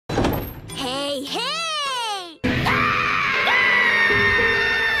Hey, hey!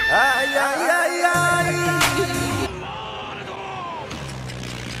 Ay, ay, ay, ay.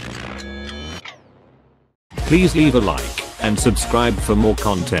 Please leave a like and subscribe for more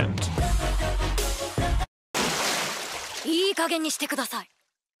content. いい加減にしてください。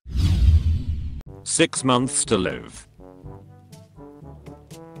 6 months to live.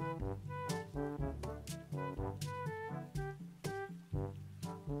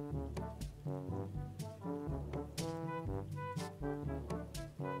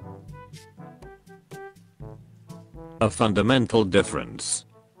 A fundamental difference.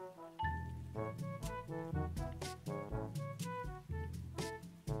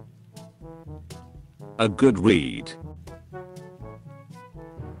 A good read.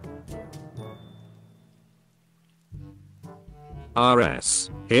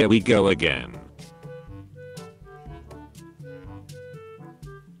 RS, here we go again.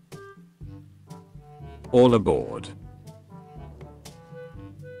 All aboard.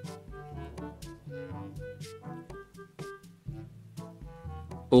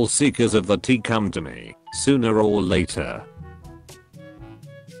 All seekers of the tea come to me, sooner or later.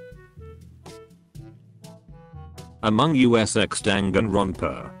 Among USX Dank and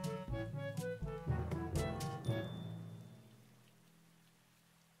Romper.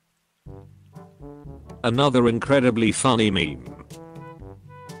 Another incredibly funny meme.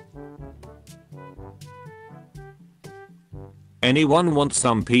 Anyone want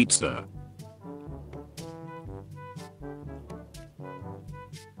some pizza?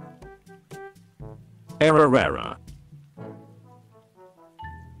 Error.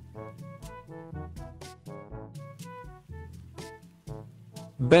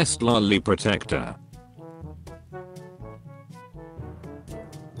 Best lolly protector.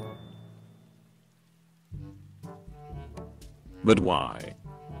 But why?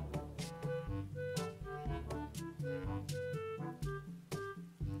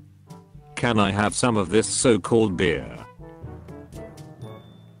 Can I have some of this so-called beer?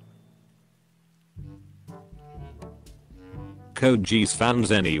 Code G's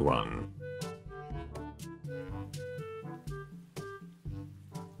fans anyone?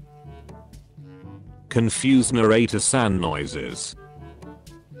 Confused narrator sound noises.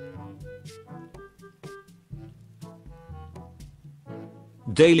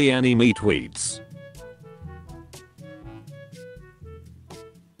 Daily anime tweets.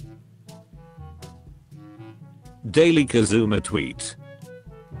 Daily Kazuma tweet.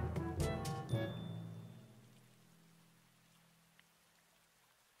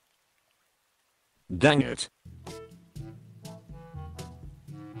 Dang it.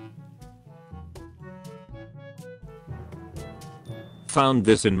 Found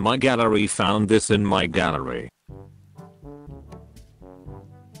this in my gallery, found this in my gallery.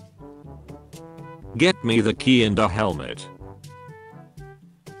 Get me the key and a helmet.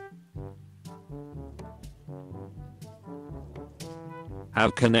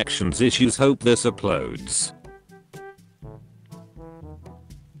 Have connections issues, hope this uploads.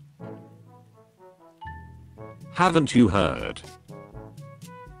 Haven't you heard?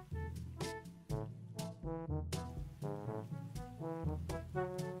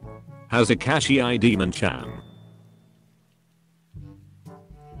 Has Akashi I Demon-chan?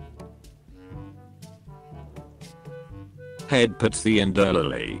 Head puts the end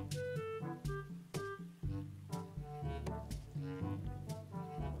early.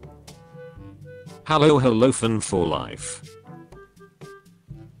 Hello fan for life.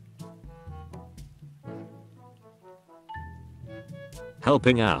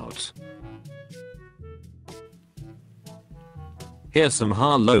 Helping out. Here's some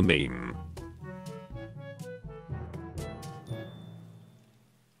Harlow meme.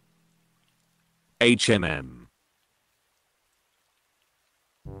 HMM.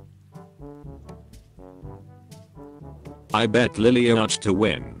 I bet Liliach to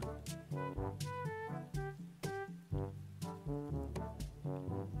win.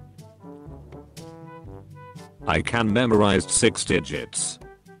 I can memorized 6 digits.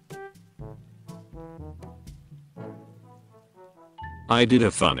 I did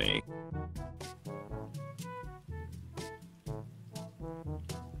a funny.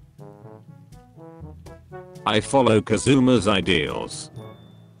 I follow Kazuma's ideals.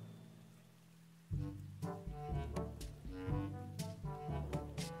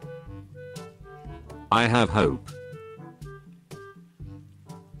 I have hope.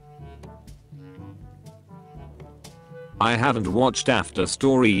 I haven't watched After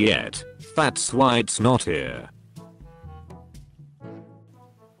Story yet, that's why it's not here.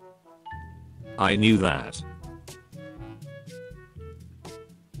 I knew that.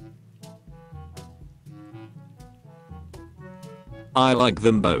 I like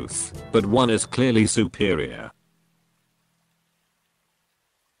them both, but one is clearly superior.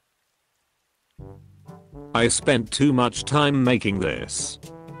 I spent too much time making this.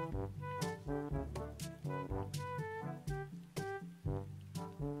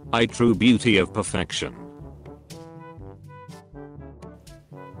 True beauty of perfection.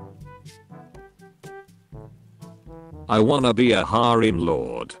 I wanna be a harem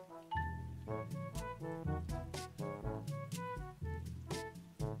lord.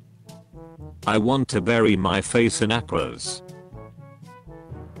 I want to bury my face in aquas.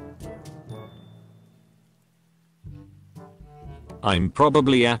 I'm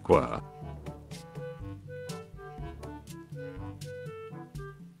probably aqua.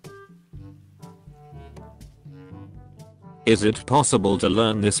 Is it possible to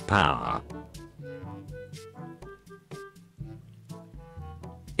learn this power?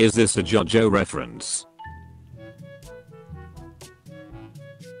 Is this a JoJo reference?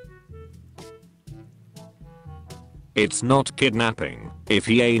 It's not kidnapping, if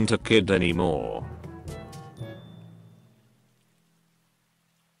he ain't a kid anymore.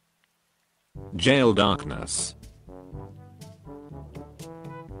 Jail darkness.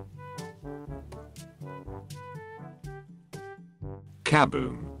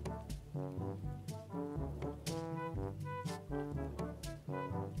 Kaboom.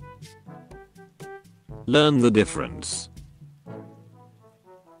 Learn the difference.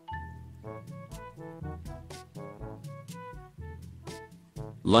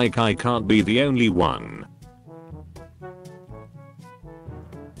 Like I can't be the only one.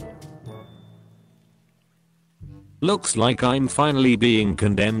 Looks like I'm finally being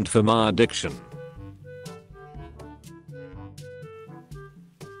condemned for my addiction.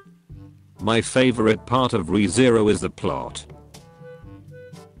 My favorite part of ReZero is the plot.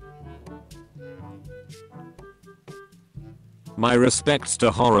 My respects to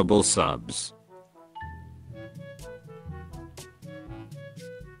horrible subs.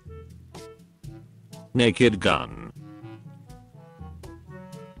 Naked gun.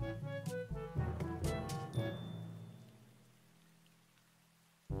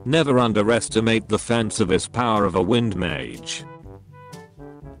 Never underestimate the fanciful power of a wind mage.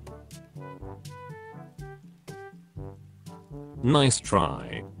 Nice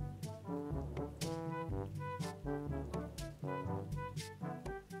try.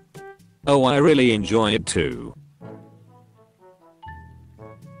 Oh, I really enjoy it too.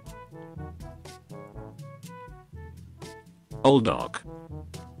 Old doc.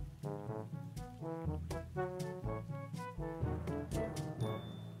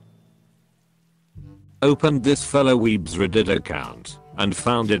 Opened this fellow weeb's Reddit account and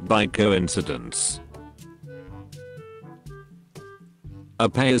found it by coincidence. A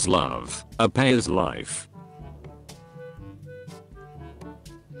pay is love, a pay is life.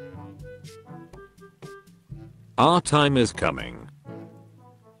 Our time is coming.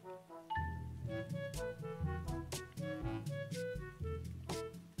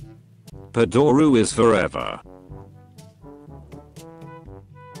 Padoru is forever.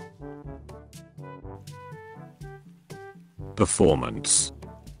 Performance.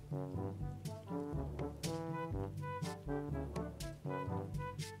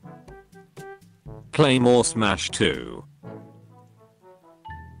 Claymore Smash 2.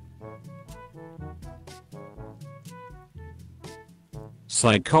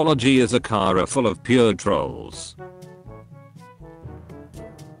 Psychology is a Kara full of pure trolls.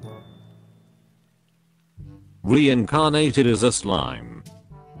 Reincarnated as a slime.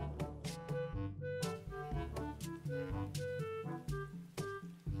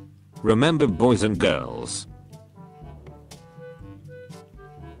 Remember boys and girls.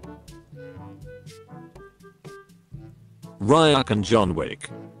 Ryak and John Wick.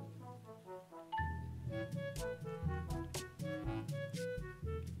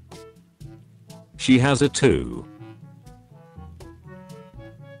 She has a 2.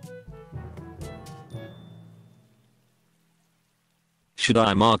 Should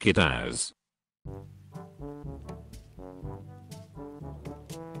I mark it as?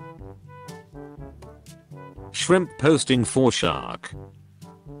 Shrimp posting for shark.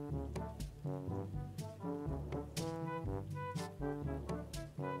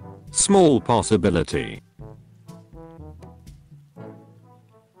 Small possibility.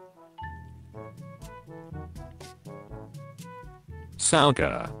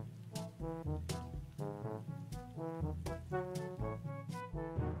 Sauka.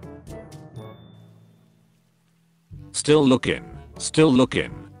 Still looking, still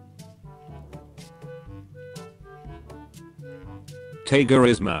looking.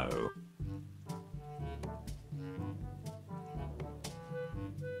 Tagerismo.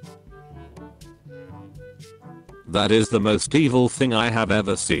 That is the most evil thing I have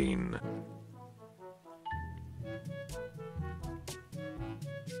ever seen.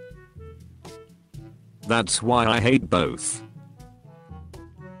 That's why I hate both.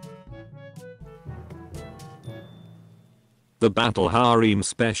 The battle harem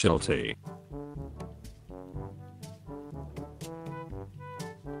specialty.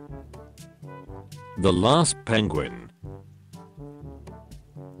 The last penguin.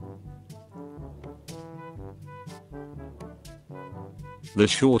 The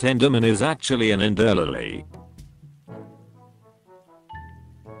short enderman is actually an enderlily.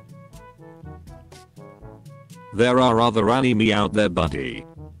 There are other anime out there, buddy.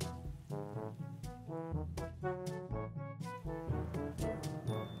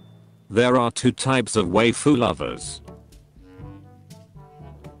 There are two types of waifu lovers.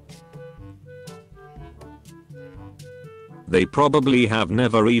 They probably have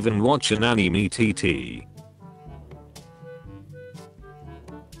never even watched an anime TT.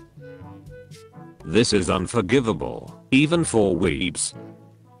 This is unforgivable, even for weebs.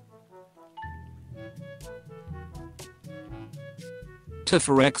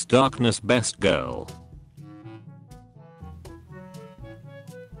 Tifarex Darkness Best Girl.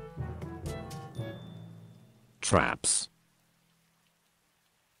 Traps.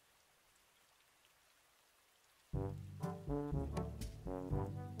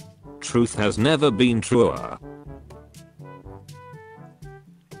 Truth has never been truer.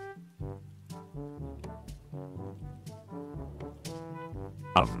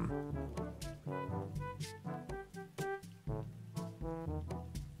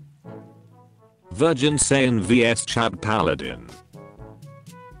 Virgin Saiyan vs Chad Paladin.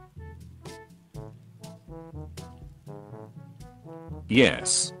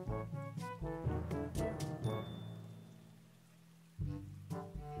 Yes.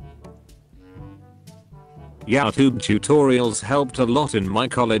 YouTube tutorials helped a lot in my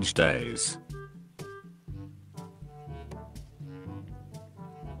college days.